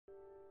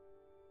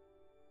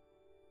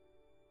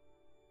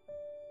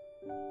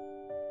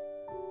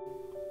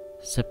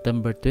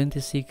September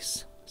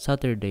 26,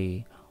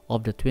 Saturday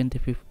of the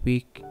 25th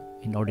week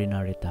in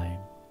Ordinary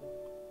Time.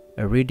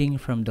 A reading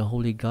from the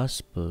Holy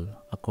Gospel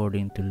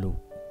according to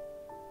Luke.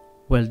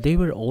 While they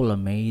were all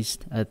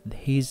amazed at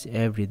his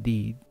every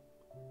deed,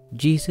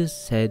 Jesus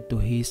said to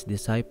his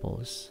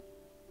disciples,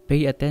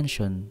 "Pay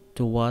attention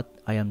to what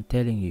I am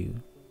telling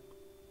you.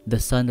 The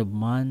Son of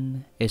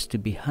Man is to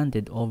be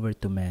handed over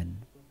to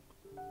men."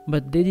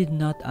 But they did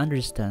not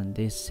understand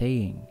this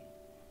saying.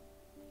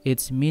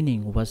 Its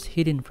meaning was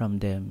hidden from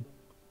them,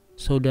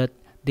 so that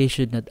they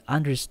should not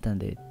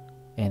understand it,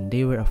 and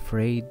they were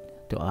afraid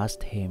to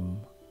ask him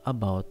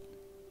about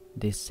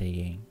this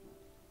saying.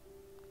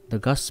 The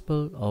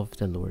Gospel of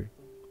the Lord.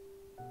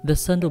 The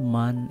Son of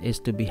Man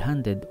is to be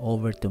handed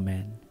over to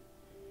men.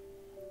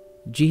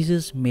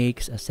 Jesus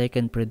makes a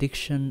second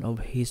prediction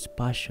of his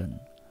passion,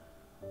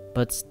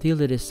 but still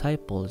the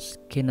disciples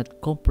cannot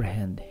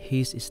comprehend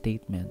his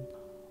statement.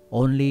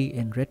 Only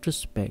in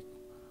retrospect,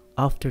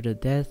 after the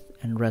death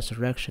and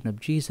resurrection of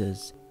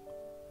Jesus,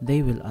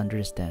 they will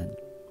understand.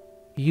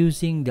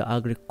 Using the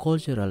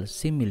agricultural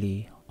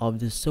simile of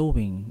the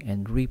sowing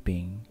and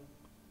reaping,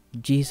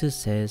 Jesus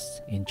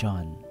says in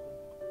John,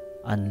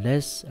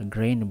 "Unless a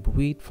grain of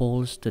wheat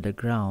falls to the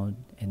ground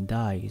and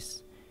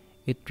dies,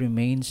 it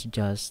remains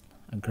just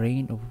a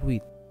grain of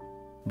wheat.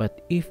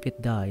 But if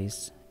it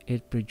dies,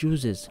 it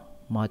produces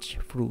much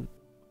fruit.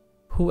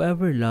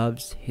 Whoever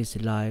loves his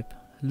life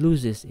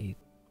loses it,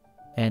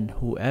 and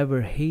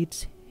whoever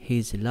hates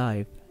his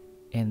life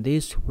in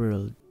this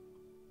world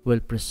will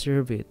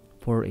preserve it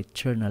for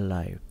eternal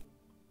life."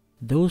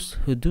 Those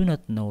who do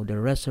not know the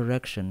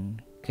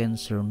resurrection can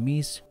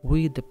surmise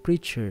with the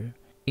preacher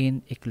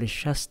in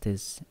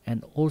Ecclesiastes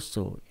and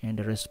also in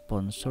the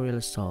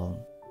responsorial psalm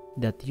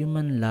that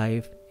human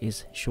life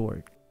is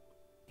short.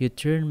 You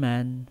turn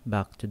man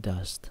back to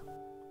dust.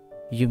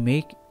 You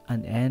make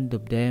an end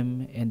of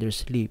them in their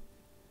sleep.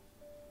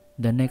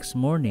 The next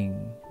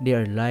morning they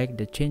are like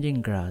the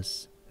changing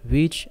grass,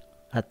 which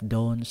at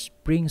dawn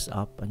springs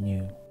up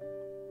anew,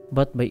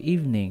 but by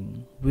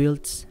evening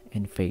wilts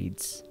and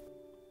fades.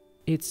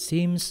 It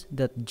seems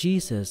that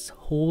Jesus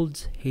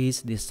holds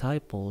his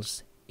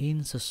disciples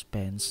in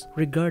suspense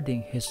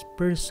regarding his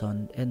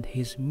person and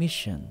his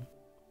mission,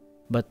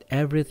 but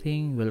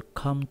everything will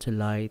come to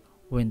light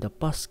when the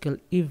Paschal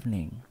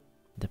evening,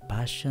 the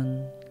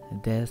Passion,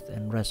 death,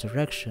 and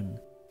resurrection,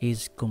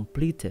 is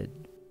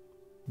completed.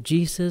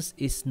 Jesus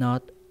is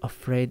not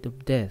afraid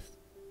of death,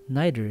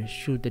 neither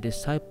should the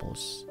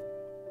disciples.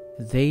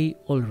 They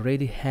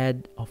already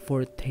had a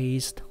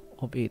foretaste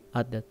of it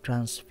at the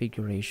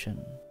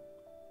Transfiguration.